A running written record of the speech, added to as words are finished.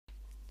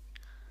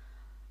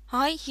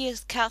Hi,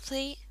 here's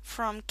Kathy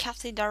from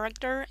Kathy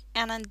Director,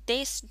 and in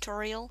this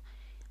tutorial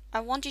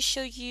I want to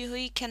show you how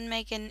you can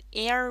make an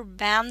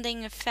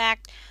airbending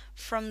effect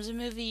from the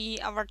movie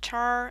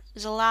Avatar: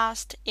 The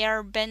Last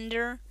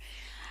Airbender.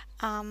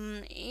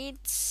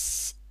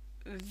 It's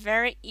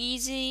very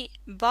easy,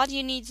 but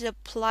you need the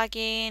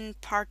plugin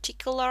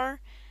Particular.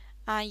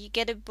 You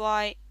get it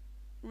by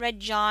Red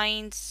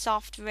Giant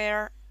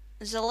Software.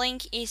 The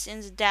link is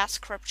in the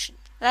description.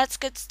 Let's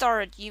get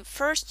started.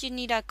 First you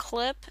need a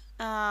clip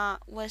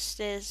with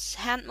this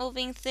hand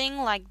moving thing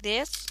like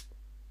this.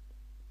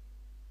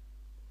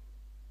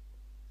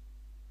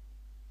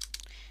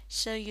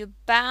 So you're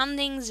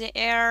bending the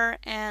air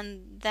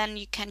and then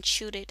you can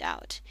shoot it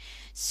out.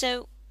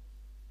 So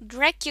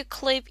drag your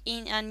clip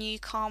in a new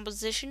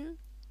composition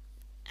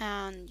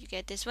and you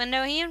get this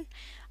window here.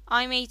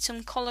 I made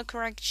some color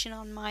correction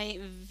on my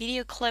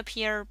video clip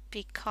here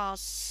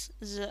because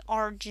the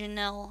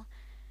original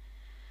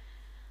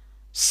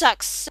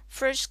sucks.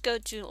 First go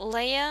to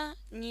Layer,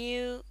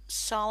 New,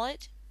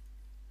 Solid.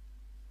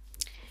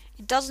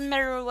 It doesn't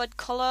matter what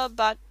color,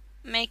 but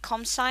make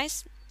comp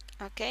size.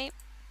 Okay.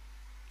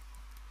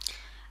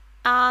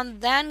 And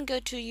then go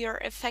to your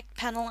effect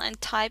panel and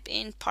type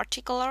in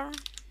Particular,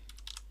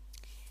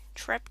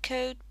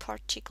 Trapcode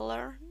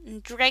Particular,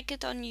 and drag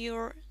it on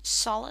your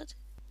solid.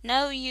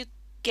 Now you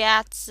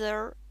get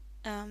the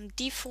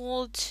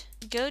default.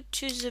 Go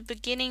to the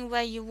beginning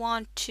where you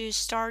want to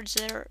start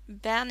the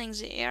bending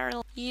the air.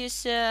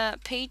 Use the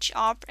page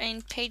up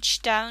and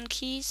page down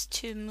keys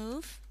to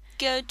move.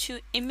 Go to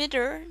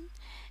emitter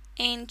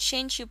and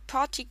change your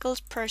particles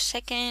per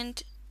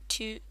second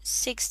to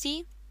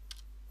 60.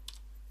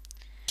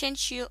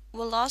 Change your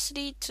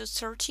velocity to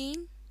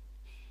 13,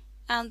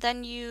 and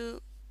then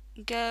you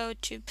go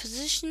to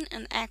position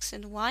and X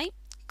and Y.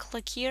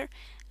 Click here,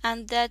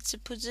 and that's the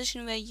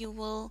position where you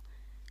will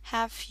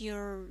have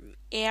your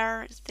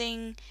air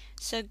thing.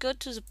 So go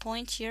to the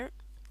point here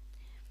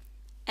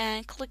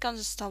and click on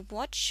the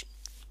stopwatch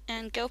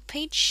and go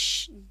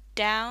page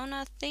down,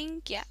 I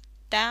think, yeah,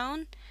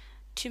 down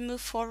to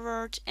move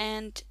forward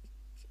and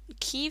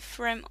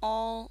keyframe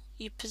all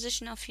your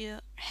position of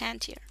your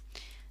hand here.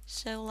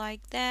 So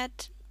like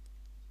that,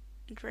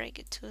 drag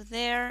it to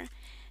there,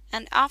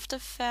 and After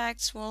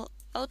Effects will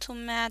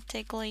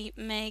automatically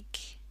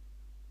make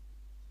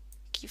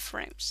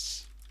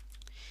keyframes.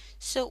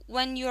 So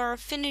when you're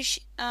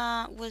finished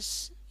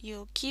with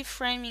your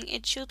keyframing,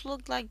 it should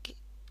look like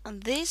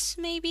this.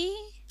 Maybe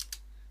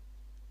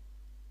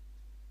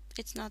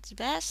it's not the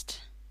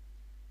best,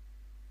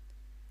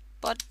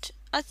 but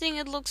I think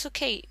it looks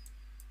okay.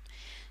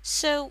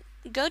 So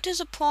go to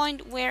the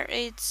point where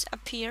it's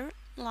appear,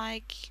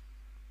 like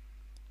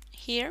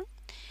here,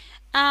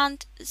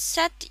 and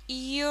set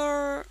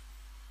the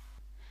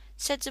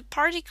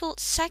particle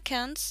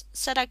seconds,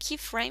 set a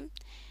keyframe,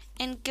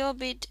 and go a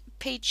bit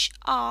page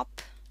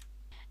up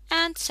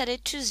and set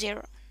it to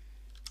 0.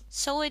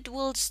 So it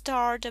will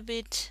start a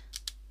bit,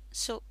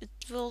 so it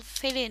will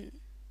fill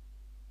in.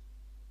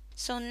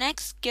 So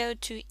next go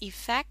to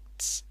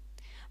Effects,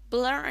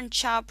 Blur and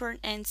Sharpen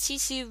and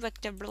CC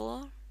Vector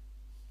Blur.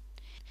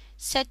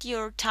 Set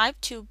your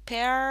type to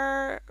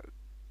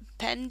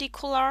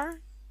perpendicular,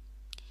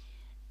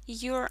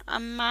 your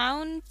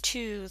amount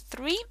to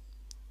 3,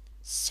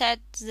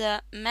 set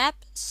the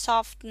map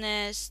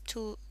softness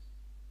to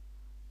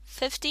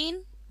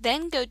 15,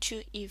 then go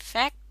to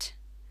Effect,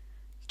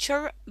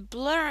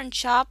 Blur and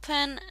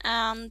Sharpen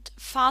and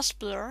Fast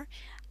Blur.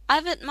 I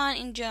have mine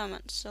in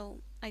German,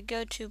 so I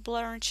go to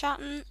Blur and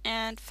Sharpen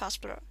and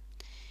Fast Blur.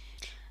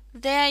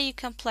 There you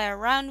can play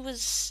around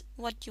with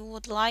what you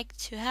would like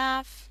to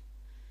have.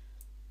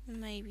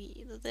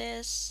 Maybe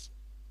this.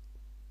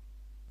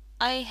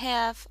 I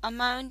have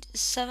amount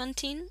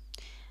 17,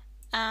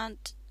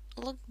 and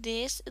look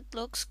this, it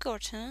looks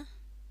good, huh?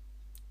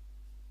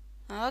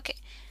 Okay,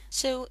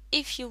 so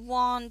if you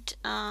want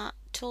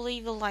to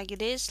leave it like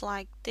it is,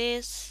 like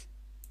this,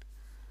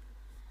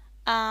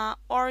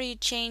 or you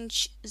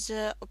change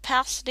the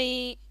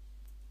opacity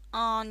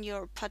on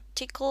your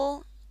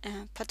particle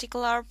and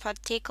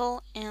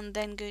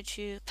then go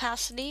to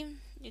opacity,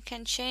 you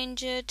can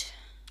change it.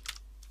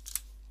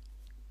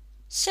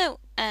 So,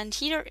 and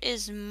here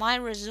is my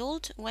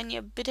result. When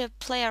you better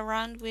play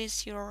around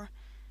with your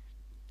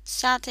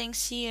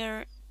settings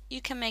here, you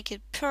can make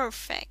it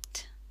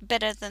perfect,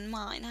 better than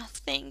mine, I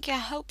think. I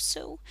hope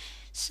so.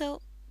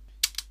 So,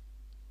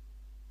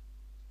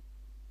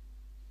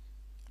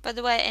 by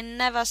the way, I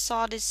never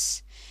saw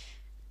this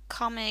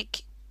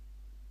comic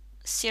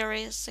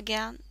series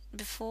again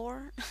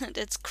before.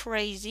 That's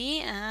crazy.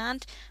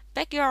 And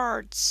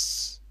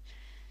backyards.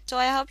 So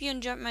I hope you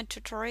enjoyed my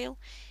tutorial.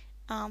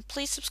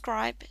 Please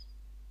subscribe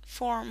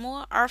for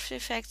more After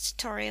Effects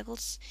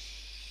tutorials,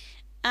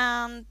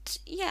 and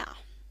yeah,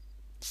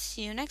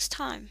 see you next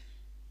time.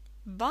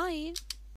 Bye.